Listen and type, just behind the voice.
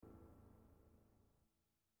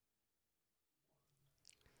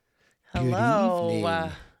Hello. Good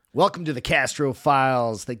evening. Welcome to the Castro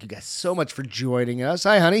Files. Thank you guys so much for joining us.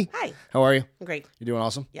 Hi, honey. Hi. How are you? I'm great. You doing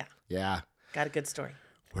awesome? Yeah. Yeah. Got a good story.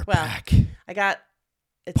 We're back. I got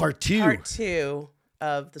Part two. Part two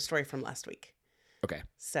of the story from last week. Okay.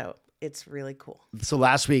 So it's really cool. So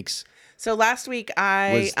last week's. So last week,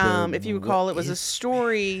 I, Was the if you recall, What it was a If?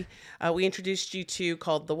 story we introduced you to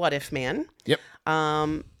called The What If Man. Yep.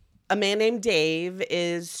 A man named Dave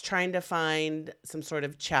is trying to find some sort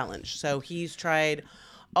of challenge. So he's tried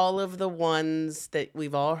all of the ones that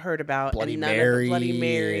we've all heard about. Bloody and Mary Bloody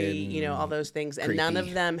Mary, and all those things. And none creepy.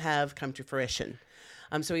 of them have come to fruition.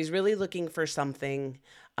 So he's really looking for something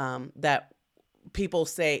that people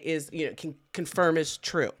say is, can confirm is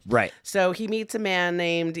true. Right. So he meets a man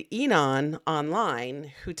named Enon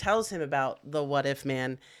online who tells him about the What If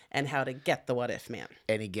Man and how to get the What If Man.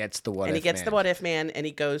 And he gets the What If And he gets Man. the What If Man, and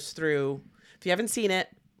he goes through. If you haven't seen it,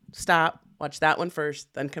 stop, watch that one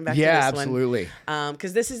first, then come back to this Yeah, one. absolutely.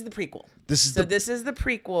 Because this is the prequel. This is This is the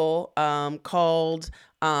prequel called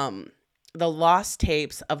The Lost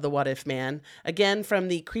Tapes of the What If Man. Again, from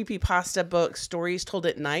the creepypasta book Stories Told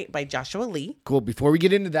at Night by Joshua Lee. Cool. Before we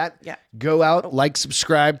get into that, Yeah. go out,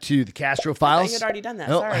 subscribe to the Castro Files. I had already done that.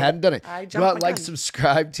 No, Sorry. I hadn't done it. I Go jumped out, my gun.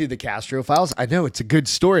 subscribe to the Castro Files. I know it's a good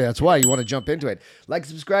story. That's why you want to jump into it.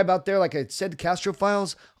 Subscribe out there. Like I said, the Castro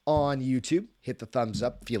Files on YouTube. Hit the thumbs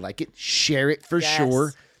up if you like it. Share it for Yes.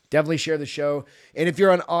 sure. Definitely share the show. And if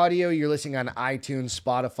you're on audio, you're listening on iTunes,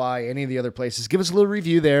 Spotify, any of the other places, give us a little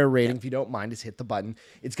review there, rating if you don't mind. Just hit the button.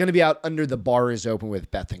 It's going to be out under The Bar is Open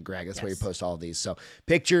with Beth and Greg. That's where we post all of these. So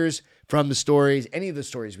pictures from the stories, any of the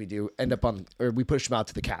stories we do end up on, or we push them out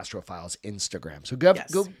to the Castro Files Instagram. So go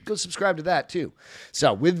subscribe to that too.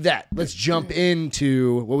 So with that, let's jump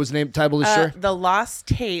into, what was the title of the show? The Lost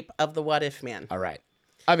Tape of the What If Man. All right.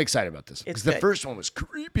 I'm excited about this because the good. first one was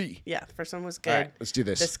creepy. Yeah, the first one was good. All right, let's do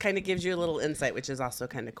this. This kind of gives you a little insight, which is also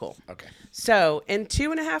kind of cool. Okay. So, in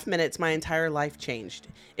 2.5 minutes, my entire life changed.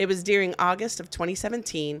 It was during August of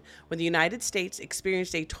 2017 when the United States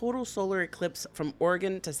experienced a total solar eclipse from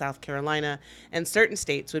Oregon to South Carolina, and certain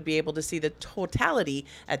states would be able to see the totality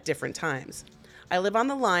at different times. I live on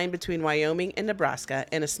the line between Wyoming and Nebraska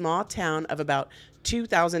in a small town of about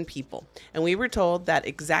 2,000 people, and we were told that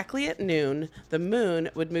exactly at noon, the moon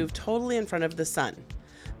would move totally in front of the sun.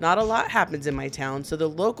 Not a lot happens in my town, so the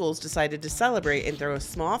locals decided to celebrate and throw a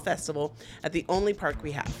small festival at the only park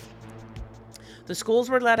we have. The schools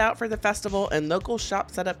were let out for the festival and local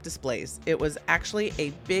shops set up displays. It was actually a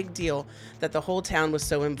big deal that the whole town was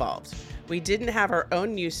so involved. We didn't have our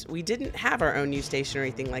own news station or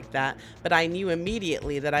anything like that, but I knew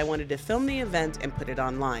immediately that I wanted to film the event and put it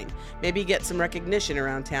online. Maybe get some recognition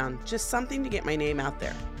around town, just something to get my name out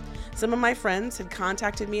there. Some of my friends had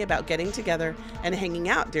contacted me about getting together and hanging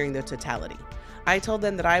out during the totality. I told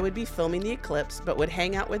them that I would be filming the eclipse, but would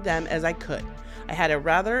hang out with them as I could. I had a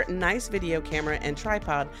rather nice video camera and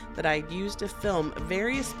tripod that I used to film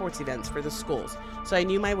various sports events for the schools, so I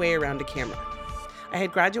knew my way around a camera. I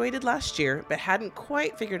had graduated last year, but hadn't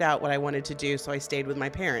quite figured out what I wanted to do, so I stayed with my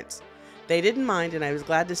parents. They didn't mind, and I was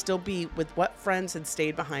glad to still be with what friends had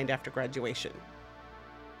stayed behind after graduation.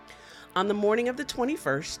 On the morning of the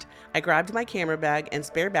 21st, I grabbed my camera bag and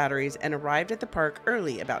spare batteries and arrived at the park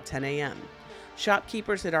early, about 10 a.m.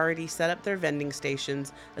 Shopkeepers had already set up their vending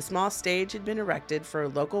stations, a small stage had been erected for a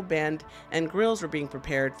local band, and grills were being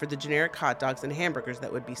prepared for the generic hot dogs and hamburgers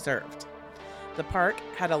that would be served. The park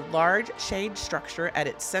had a large shade structure at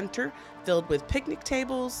its center filled with picnic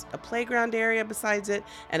tables, a playground area besides it,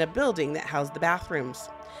 and a building that housed the bathrooms.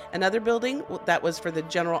 Another building that was for the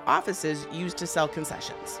general offices used to sell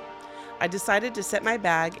concessions. I decided to set my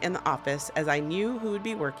bag in the office as I knew who would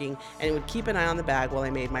be working and would keep an eye on the bag while I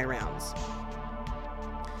made my rounds.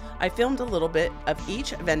 I filmed a little bit of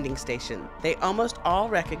each vending station. They almost all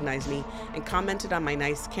recognized me and commented on my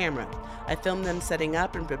nice camera. I filmed them setting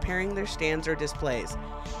up and preparing their stands or displays.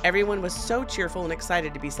 Everyone was so cheerful and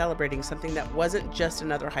excited to be celebrating something that wasn't just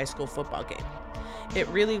another high school football game. It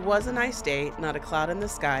really was a nice day, not a cloud in the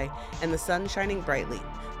sky, and the sun shining brightly.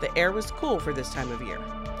 The air was cool for this time of year.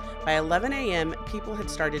 By 11 a.m., people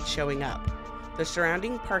had started showing up. The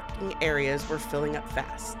surrounding parking areas were filling up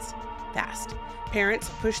fast.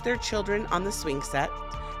 Parents pushed their children on the swing set,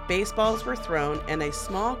 baseballs were thrown, and a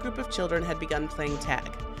small group of children had begun playing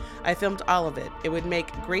tag. I filmed all of it. It would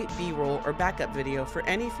make great B-roll or backup video for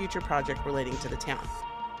any future project relating to the town.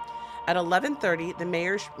 At 11:30, the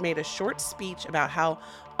mayor made a short speech about how,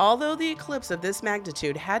 although the eclipse of this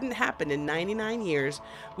magnitude hadn't happened in 99 years,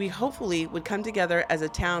 we hopefully would come together as a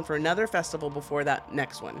town for another festival before that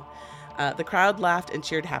next one. The crowd laughed and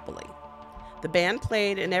cheered happily. The band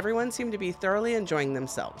played and everyone seemed to be thoroughly enjoying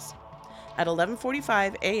themselves. At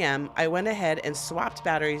 11:45 a.m., I went ahead and swapped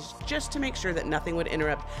batteries just to make sure that nothing would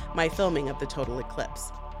interrupt my filming of the total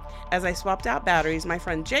eclipse. As I swapped out batteries, my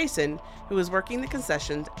friend Jason, who was working the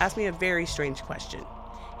concessions, asked me a very strange question.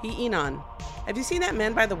 Enon, have you seen that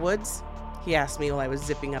man by the woods? He asked me while I was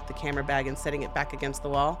zipping up the camera bag and setting it back against the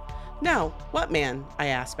wall. No, what man? I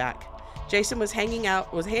asked back. Jason was handing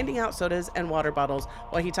out sodas and water bottles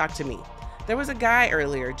while he talked to me. There was a guy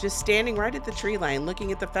earlier just standing right at the tree line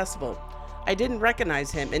looking at the festival. I didn't recognize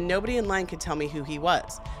him, and nobody in line could tell me who he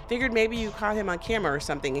was. Figured maybe you caught him on camera or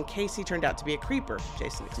something in case he turned out to be a creeper,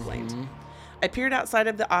 Jason explained. I peered outside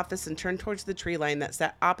of the office and turned towards the tree line that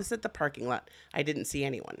sat opposite the parking lot. I didn't see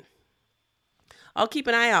anyone. I'll keep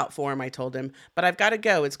an eye out for him, I told him, but I've got to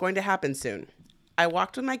go. It's going to happen soon. I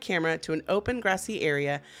walked with my camera to an open grassy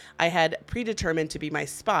area I had predetermined to be my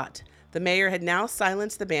spot. The mayor had now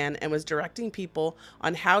silenced the band and was directing people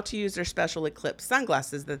on how to use their special eclipse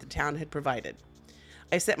sunglasses that the town had provided.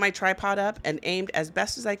 I set my tripod up and aimed as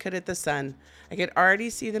best as I could at the sun. I could already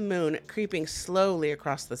see the moon creeping slowly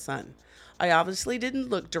across the sun. I obviously didn't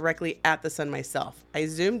look directly at the sun myself. I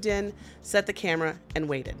zoomed in, set the camera, and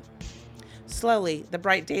waited. Slowly, the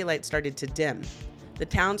bright daylight started to dim. The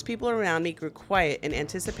townspeople around me grew quiet in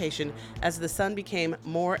anticipation as the sun became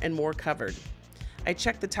more and more covered. I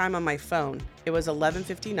checked the time on my phone. It was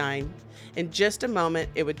 11:59. In just a moment,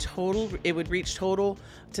 it would reach total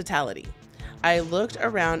totality. I looked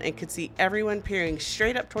around and could see everyone peering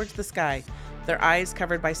straight up towards the sky, their eyes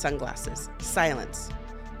covered by sunglasses. Silence.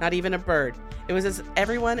 Not even a bird. It was as if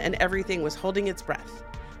everyone and everything was holding its breath.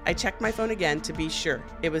 I checked my phone again to be sure.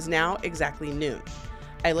 It was now exactly noon.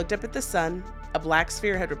 I looked up at the sun. A black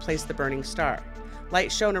sphere had replaced the burning star. Light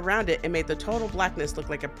shone around it and made the total blackness look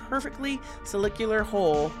like a perfectly circular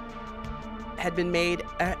hole had been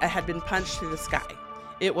punched through the sky.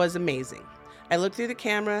 It was amazing. I looked through the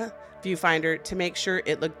camera viewfinder to make sure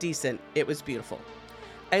it looked decent. It was beautiful.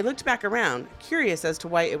 I looked back around, curious as to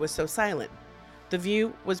why it was so silent. The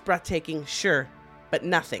view was breathtaking, sure, but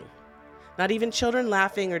nothing. Not even children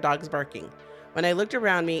laughing or dogs barking. When I looked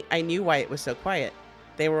around me, I knew why it was so quiet.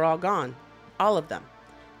 They were all gone. All of them.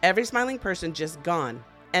 Every smiling person just gone,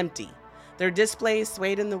 empty. Their displays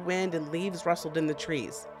swayed in the wind and leaves rustled in the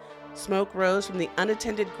trees. Smoke rose from the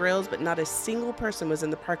unattended grills, but not a single person was in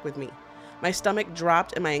the park with me. My stomach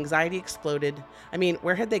dropped and my anxiety exploded. I mean,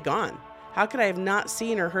 where had they gone? How could I have not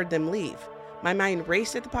seen or heard them leave? My mind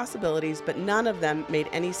raced at the possibilities, but none of them made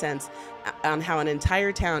any sense on how an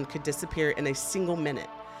entire town could disappear in a single minute.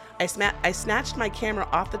 I snatched my camera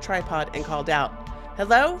off the tripod and called out,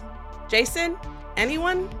 "Hello? Jason?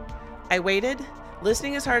 Anyone?" I waited,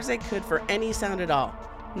 listening as hard as I could for any sound at all.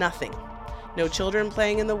 Nothing. No children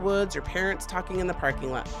playing in the woods or parents talking in the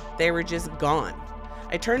parking lot. They were just gone.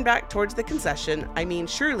 I turned back towards the concession. I mean,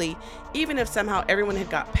 surely, even if somehow everyone had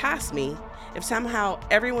got past me, if somehow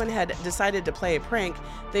everyone had decided to play a prank,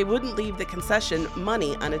 they wouldn't leave the concession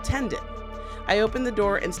money unattended. I opened the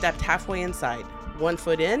door and stepped halfway inside, 1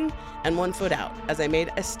 foot in and 1 foot out. As I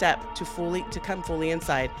made a step to come fully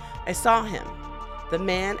inside, I saw him, the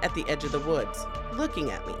man at the edge of the woods,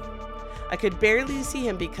 looking at me. I could barely see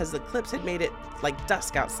him because the eclipse had made it like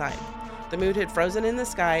dusk outside. The moon had frozen in the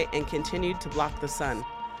sky and continued to block the sun.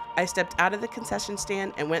 I stepped out of the concession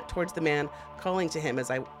stand and went towards the man, calling to him as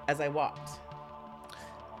I walked.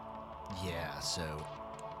 Yeah, so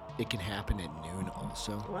it can happen at noon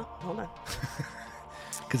also? Well, hold on.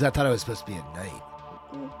 Because I thought it was supposed to be at night.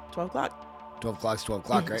 12 o'clock. 12 o'clock's 12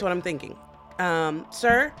 o'clock, right? That's what I'm thinking.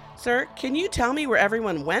 Sir, can you tell me where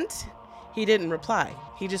everyone went? He didn't reply.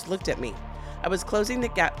 He just looked at me. I was closing the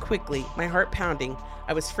gap quickly, my heart pounding.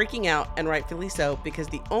 I was freaking out, and rightfully so, because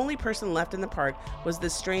the only person left in the park was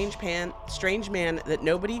this strange man that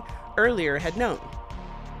nobody earlier had known.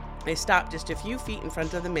 I stopped just a few feet in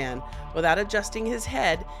front of the man. Without adjusting his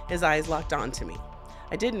head, his eyes locked onto me.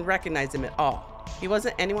 I didn't recognize him at all. He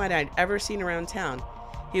wasn't anyone I'd ever seen around town.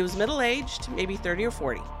 He was middle-aged, maybe 30 or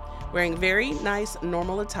 40, wearing very nice,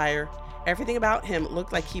 normal attire. Everything about him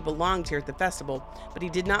looked like he belonged here at the festival, but he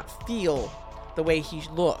did not feel the way he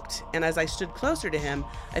looked. And as I stood closer to him,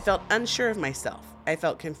 I felt unsure of myself. I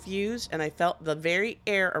felt confused, and I felt the very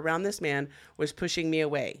air around this man was pushing me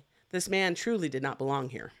away. This man truly did not belong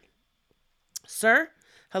here. "Sir?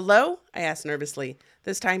 Hello?" I asked nervously.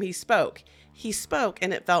 This time he spoke. He spoke,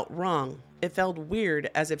 and it felt wrong. It felt weird,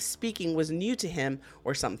 as if speaking was new to him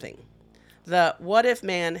or something. "The what if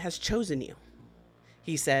man has chosen you,"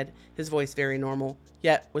 he said, his voice very normal,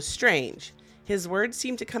 yet was strange. His words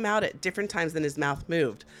seemed to come out at different times than his mouth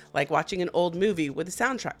moved, like watching an old movie with the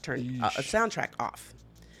soundtrack off.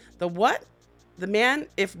 The what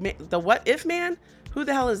if man "Who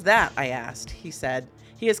the hell is that?" I asked. He said,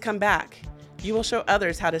 "He has come back. You will show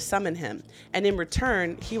others how to summon him, and in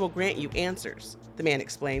return, he will grant you answers," the man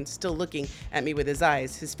explained, still looking at me with his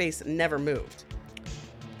eyes. His face never moved.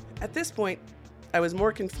 At this point, I was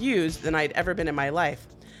more confused than I'd ever been in my life.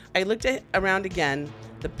 I looked around again.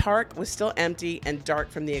 The park was still empty and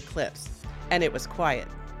dark from the eclipse, and it was quiet.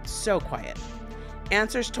 So quiet.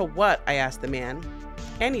 "Answers to what?" I asked the man.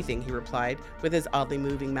 "Anything," he replied, with his oddly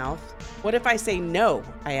moving mouth. "What if I say no?"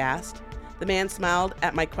 I asked. The man smiled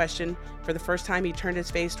at my question. For the first time, he turned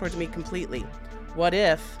his face towards me completely. "What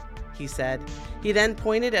if?" he said. He then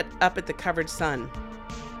pointed up at the covered sun.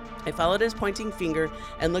 I followed his pointing finger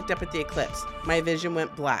and looked up at the eclipse. My vision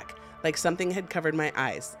went black, like something had covered my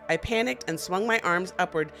eyes. I panicked and swung my arms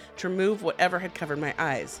upward to remove whatever had covered my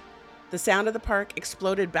eyes. The sound of the park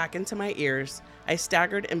exploded back into my ears. I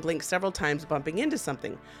staggered and blinked several times, bumping into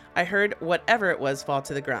something. I heard whatever it was fall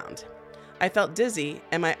to the ground. I felt dizzy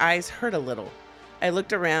and my eyes hurt a little. I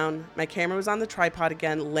looked around. My camera was on the tripod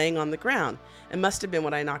again, laying on the ground. It must have been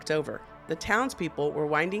what I knocked over. The townspeople were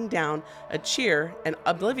winding down a cheer and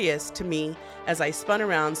oblivious to me as I spun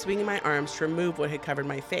around, swinging my arms to remove what had covered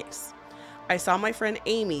my face. I saw my friend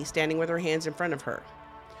Amy standing with her hands in front of her.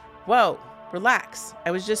 "Whoa, relax.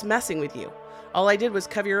 I was just messing with you. All I did was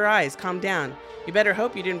cover your eyes. Calm down. You better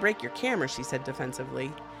hope you didn't break your camera," she said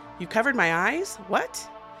defensively. "You covered my eyes? What?"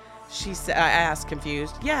 I asked,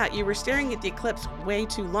 confused. "Yeah, you were staring at the eclipse way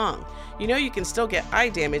too long. You know you can still get eye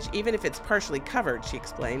damage even if it's partially covered," she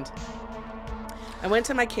explained. I went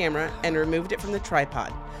to my camera and removed it from the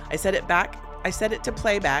tripod. I set it to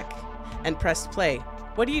playback and pressed play.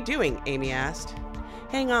 "What are you doing?" Amy asked.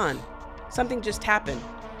 "Hang on. Something just happened.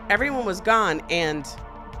 Everyone was gone and..."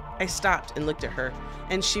 I stopped and looked at her,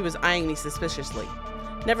 and she was eyeing me suspiciously.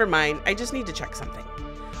 "Never mind, I just need to check something."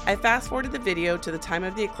 I fast-forwarded the video to the time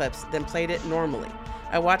of the eclipse, then played it normally.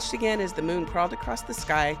 I watched again as the moon crawled across the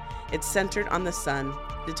sky. It centered on the sun.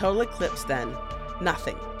 The total eclipse then,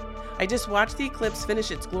 nothing. I just watched the eclipse finish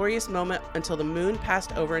its glorious moment until the moon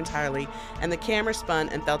passed over entirely and the camera spun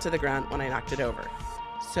and fell to the ground when I knocked it over.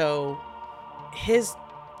 So his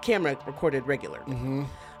camera recorded regularly. Mm-hmm.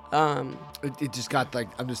 It just got like,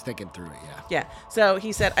 I'm just thinking through it, yeah. Yeah. So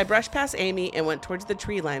he said, "I brushed past Amy and went towards the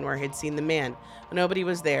tree line where I had seen the man. Nobody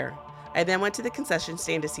was there. I then went to the concession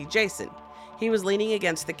stand to see Jason. He was leaning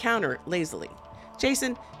against the counter lazily.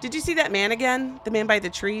 "Jason, did you see that man again? The man by the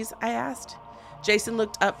trees?" I asked. Jason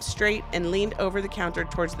looked up straight and leaned over the counter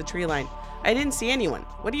towards the tree line. "I didn't see anyone.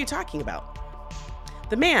 What are you talking about?"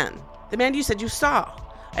 The man you said you saw,"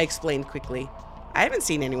 I explained quickly. "I haven't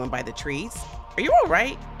seen anyone by the trees." "Are you all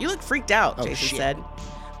right? You look freaked out," Jason said.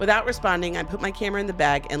 Without responding, I put my camera in the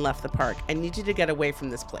bag and left the park. I needed to get away from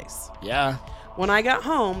this place. Yeah. When I got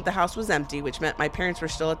home, the house was empty, which meant my parents were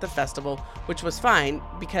still at the festival, which was fine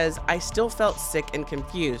because I still felt sick and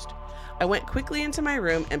confused. I went quickly into my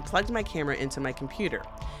room and plugged my camera into my computer.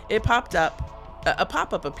 It popped up. A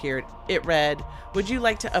pop-up appeared. It read, "Would you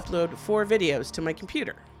like to upload 4 videos to my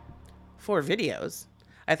computer?" 4 videos?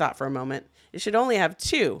 I thought for a moment. It should only have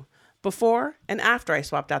 2. Before and after I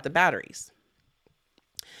swapped out the batteries.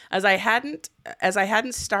 As I hadn't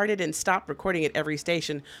started and stopped recording at every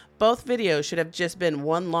station, both videos should have just been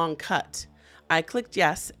one long cut. I clicked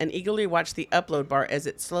yes and eagerly watched the upload bar as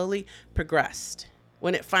it slowly progressed.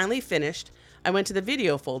 When it finally finished, I went to the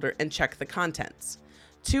video folder and checked the contents.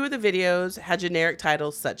 2 of the videos had generic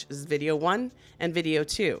titles such as Video 1 and Video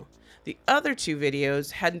 2. The other 2 videos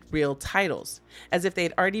had real titles, as if they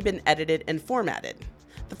had already been edited and formatted.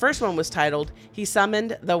 The first one was titled, "He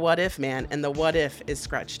Summoned the What If Man," and the what if is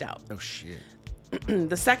scratched out. Oh, shit.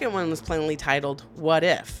 The second one was plainly titled, "What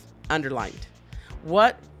If," underlined.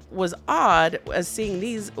 What was as odd as seeing of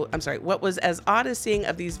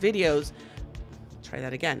these videos,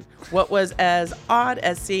 What was as odd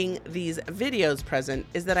as seeing these videos present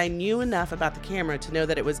is that I knew enough about the camera to know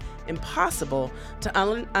that it was impossible to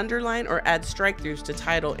underline or add strike-throughs to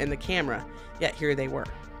title in the camera, yet here they were.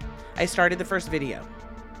 I started the first video.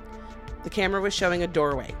 The camera was showing a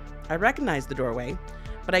doorway. I recognized the doorway,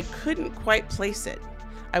 but I couldn't quite place it.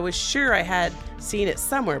 I was sure I had seen it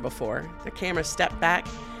somewhere before. The camera stepped back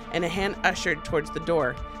and a hand ushered towards the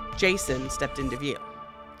door. Jason stepped into view.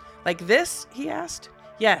 "Like this?" he asked.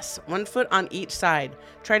 "Yes, 1 foot on each side.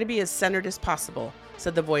 Try to be as centered as possible,"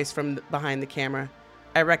 said the voice from behind the camera.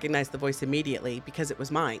 I recognized the voice immediately because it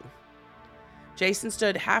was mine. Jason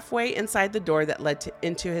stood halfway inside the door that led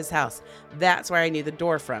into his house. That's where I knew the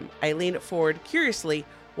door from. I leaned forward curiously,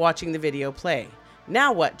 watching the video play.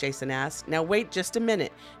 Now what? Jason asked. Now wait just a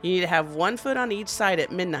minute. You need to have one foot on each side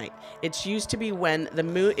at midnight. It used to be when the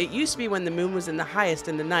moon was in the highest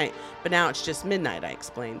in the night, but now it's just midnight, I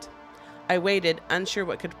explained. I waited, unsure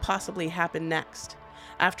what could possibly happen next.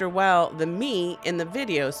 After a while, the me in the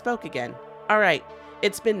video spoke again. All right,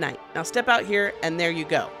 it's midnight. Now step out here and there you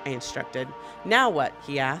go, I instructed. Now what?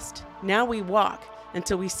 He asked. Now we walk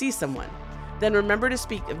until we see someone. Then remember to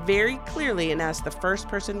speak very clearly and ask the first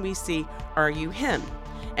person we see, are you him?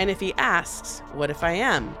 And if he asks, what if I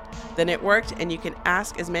am? Then it worked and you can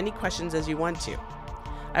ask as many questions as you want to.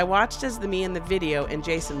 I watched as the me in the video and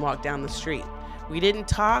Jason walked down the street. We didn't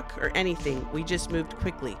talk or anything, we just moved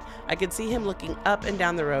quickly. I could see him looking up and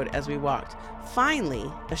down the road as we walked.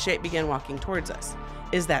 Finally, a shape began walking towards us.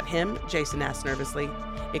 Is that him? Jason asked nervously.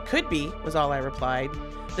 It could be, was all I replied.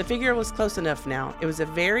 The figure was close enough now. It was a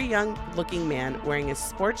very young-looking man wearing a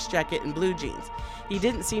sports jacket and blue jeans. He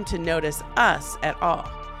didn't seem to notice us at all.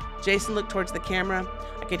 Jason looked towards the camera.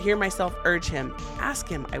 I could hear myself urge him. Ask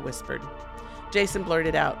him, I whispered. Jason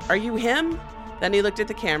blurted out, are you him? Then he looked at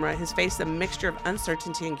the camera, his face a mixture of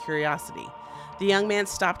uncertainty and curiosity. The young man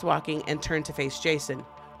stopped walking and turned to face Jason.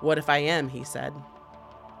 What if I am? He said.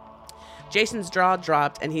 Jason's jaw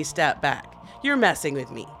dropped and he stepped back. You're messing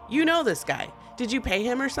with me. You know this guy. Did you pay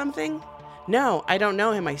him or something? No, I don't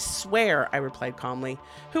know him, I swear, I replied calmly.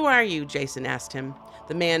 Who are you? Jason asked him.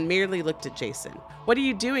 The man merely looked at Jason. What are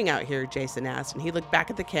you doing out here? Jason asked, and he looked back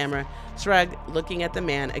at the camera, shrugged, looking at the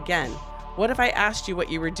man again. What if I asked you what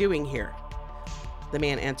you were doing here? The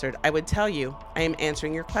man answered, I would tell you. I am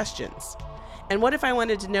answering your questions. And what if I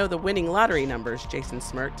wanted to know the winning lottery numbers? Jason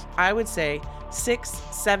smirked. I would say 6,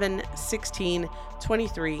 7, 16,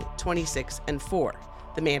 23, 26, and 4.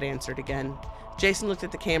 The man answered again. Jason looked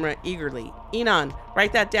at the camera eagerly. Enon,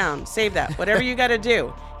 write that down. Save that. Whatever you got to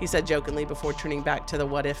do, he said jokingly before turning back to the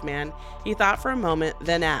what if man. He thought for a moment,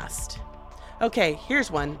 then asked, okay, here's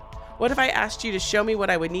one. What if I asked you to show me what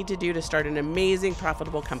I would need to do to start an amazing,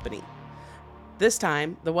 profitable company? This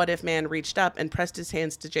time, the what if man reached up and pressed his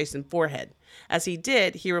hands to Jason's forehead. As he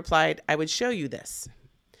did, he replied, I would show you this.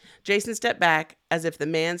 Jason stepped back as if the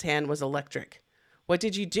man's hand was electric. What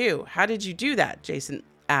did you do? How did you do that? Jason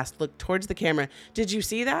asked, looked towards the camera. Did you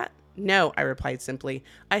see that? No, I replied simply.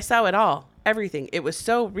 I saw it all. Everything. It was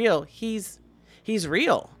so real. He's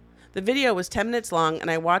real. The video was 10 minutes long, and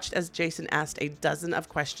I watched as Jason asked a dozen of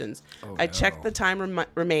questions. I checked the time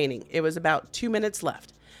remaining. It was about 2 minutes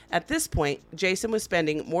left. At this point, Jason was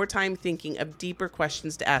spending more time thinking of deeper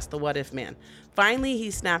questions to ask the what-if man. Finally,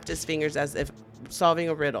 he snapped his fingers as if solving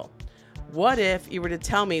a riddle. What if you were to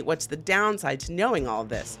tell me what's the downside to knowing all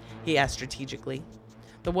this? He asked strategically.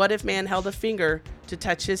 The what-if man held a finger to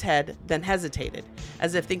touch his head, then hesitated,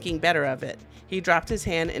 as if thinking better of it. He dropped his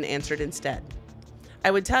hand and answered instead.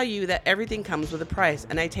 I would tell you that everything comes with a price,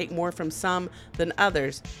 and I take more from some than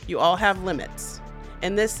others. You all have limits.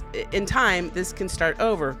 In time, this can start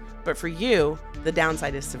over, but for you, the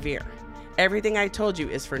downside is severe. Everything I told you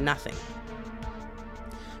is for nothing.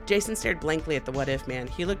 Jason stared blankly at the what-if man.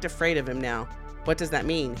 He looked afraid of him now. What does that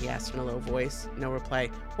mean? He asked in a low voice. No reply.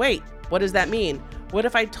 Wait, what does that mean? What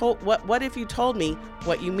if you told me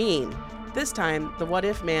what you mean? This time, the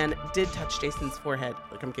what-if man did touch Jason's forehead.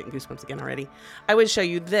 Look, I'm getting goosebumps again already. I would show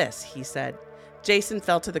you this, he said. Jason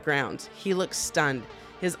fell to the ground. He looked stunned.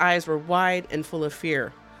 His eyes were wide and full of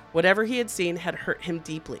fear. Whatever he had seen had hurt him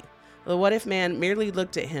deeply. The what-if man merely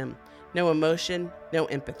looked at him. No emotion, no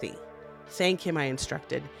empathy. Thank him, I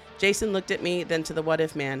instructed. Jason looked at me, then to the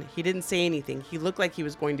what-if man. He didn't say anything. He looked like he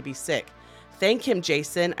was going to be sick. Thank him,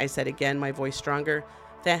 Jason, I said again, my voice stronger.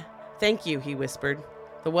 Thank you, he whispered.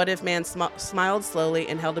 The what-if man smiled slowly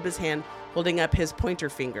and held up his hand, holding up his pointer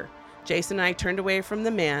finger. Jason and I turned away from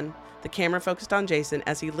the man. The camera focused on Jason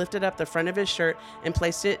as he lifted up the front of his shirt and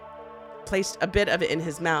placed a bit of it in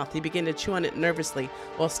his mouth. He began to chew on it nervously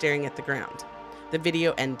while staring at the ground. The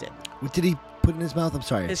video ended. What did he put in his mouth? I'm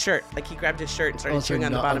sorry. His shirt. Like he grabbed his shirt and started chewing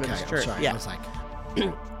on the bottom of his shirt. Sorry. Yeah. I was like...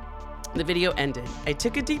 The video ended. I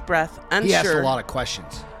took a deep breath, unsure. He asked a lot of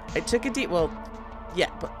questions.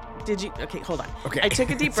 Did you? Okay, hold on. Okay. I took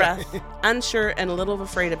a deep breath, unsure and a little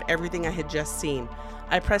afraid of everything I had just seen.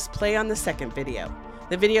 I pressed play on the second video.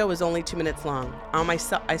 The video was only 2 minutes long. I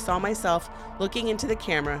saw myself looking into the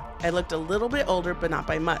camera. I looked a little bit older, but not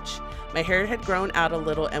by much. My hair had grown out a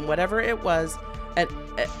little, and whatever it was,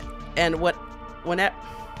 and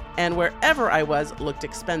wherever I was looked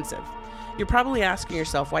expensive. You're probably asking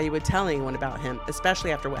yourself why you would tell anyone about him,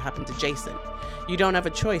 especially after what happened to Jason. You don't have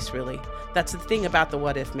a choice, really. That's the thing about the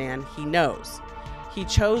what-if man. He knows. He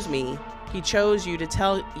chose me. He chose you to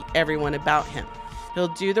tell everyone about him. He'll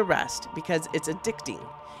do the rest because it's addicting.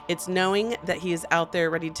 It's knowing that he is out there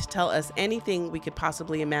ready to tell us anything we could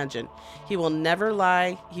possibly imagine. He will never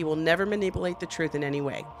lie. He will never manipulate the truth in any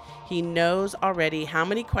way. He knows already how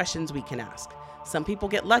many questions we can ask. Some people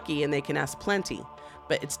get lucky and they can ask plenty,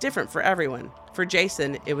 but it's different for everyone. For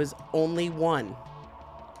Jason, it was only one.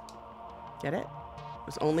 Get it? It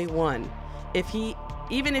was only one.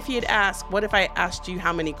 Even if he had asked, what if I asked you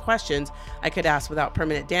how many questions I could ask without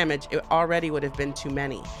permanent damage, it already would have been too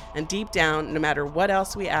many. And deep down, no matter what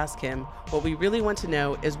else we ask him, what we really want to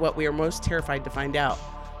know is what we are most terrified to find out.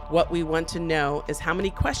 What we want to know is how many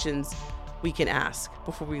questions we can ask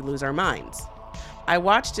before we lose our minds. I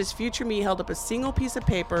watched as future me held up a single piece of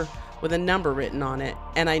paper with a number written on it,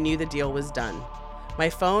 and I knew the deal was done. My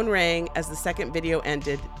phone rang as the second video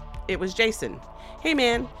ended. It was Jason. Hey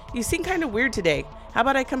man, you seem kind of weird today. How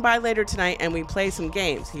about I come by later tonight and we play some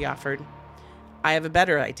games, he offered. I have a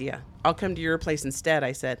better idea. I'll come to your place instead,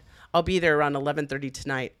 I said. I'll be there around 11:30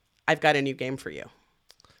 tonight. I've got a new game for you.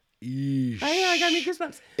 Eesh. I got me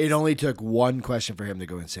goosebumps. It only took one question for him to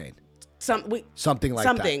go insane. Something like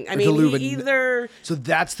that. I mean, he either so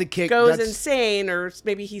that's the kick. Goes insane, or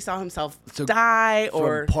maybe he saw himself die,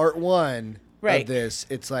 or from part one right. of this,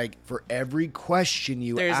 it's like for every question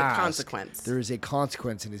you there's ask, a consequence. There is a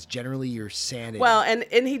consequence, and it's generally your sanity. Well,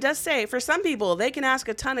 and he does say for some people they can ask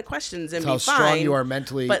a ton of questions and it's be how fine. strong you are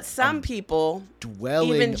mentally. But some people,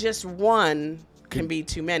 even just one can be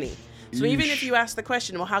too many. So even if you ask the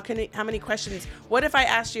question, well, how many questions? What if I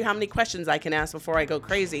asked you how many questions I can ask before I go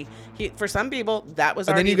crazy? For some people, that was.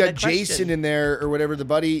 And already then you got the question. Jason in there or whatever, the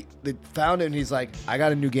buddy that found it, and he's like, "I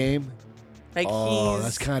got a new game." Like that's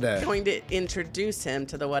he's kinda, going to introduce him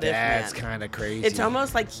to the what if man. That's kind of crazy. It's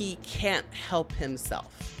almost like he can't help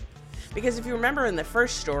himself. Because if you remember in the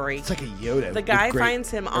first story, it's like a Yoda. The guy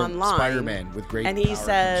finds him online, Spider-Man with great and he power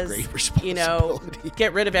says, great responsibility.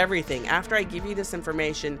 get rid of everything. After I give you this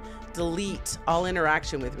information, delete all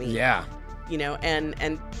interaction with me. Yeah. And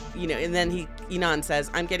then Enon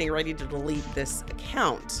says, I'm getting ready to delete this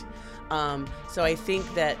account. So I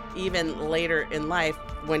think that even later in life,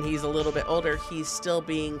 when he's a little bit older, he's still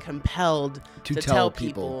being compelled to tell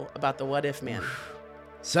people about the what if man.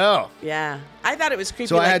 So yeah, I thought it was creepy.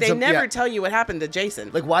 So they never tell you what happened to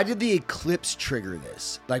Jason. Like, why did the eclipse trigger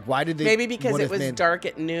this? Like, why did they? Maybe because it was dark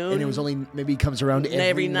at noon, and it was only maybe comes around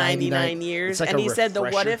every 99 years. Like and he refresher. said the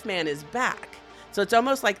what if man is back. So it's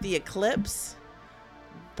almost like the eclipse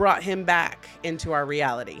brought him back into our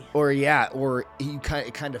reality. Or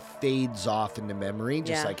it kind of fades off into memory,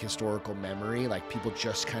 just like historical memory. Like people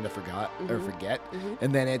just kind of forget,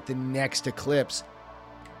 and then at the next eclipse,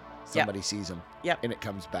 somebody sees him. Yep. And it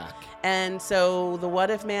comes back. And so the what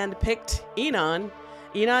if man picked Enon.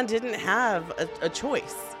 Enon didn't have a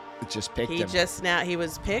choice. It just picked him. He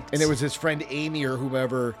was picked. And it was his friend Amy or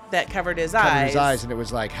whomever that covered his eyes. And it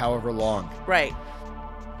was like however long. Right.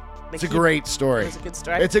 It's a great story. It's a good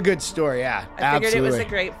story. It's a good story, yeah. I figured it was a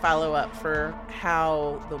great follow-up for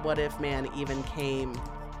how the what if man even came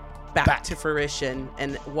back to fruition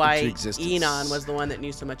and why Enon was the one that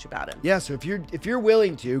knew so much about him. Yeah, so if you're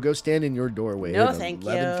willing to, go stand in your doorway at thank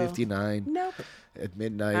 11:59. Nope. At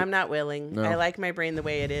midnight. I'm not willing. No. I like my brain the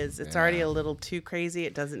way it is. It's already a little too crazy.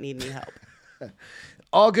 It doesn't need any help.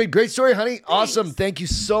 All good. Great story, honey. Thanks. Awesome. Thank you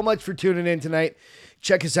so much for tuning in tonight.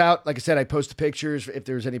 Check us out. Like I said, I post the pictures. If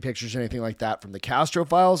there's any pictures or anything like that from the Castro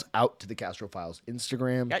Files, out to the Castro Files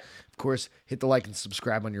Instagram. Yep. Of course, hit the like and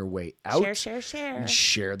subscribe on your way out. Share. And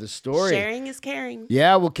share the story. Sharing is caring.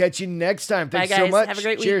 Yeah, we'll catch you next time. Thanks Bye, guys. so much. Have a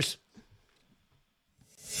great week. Cheers.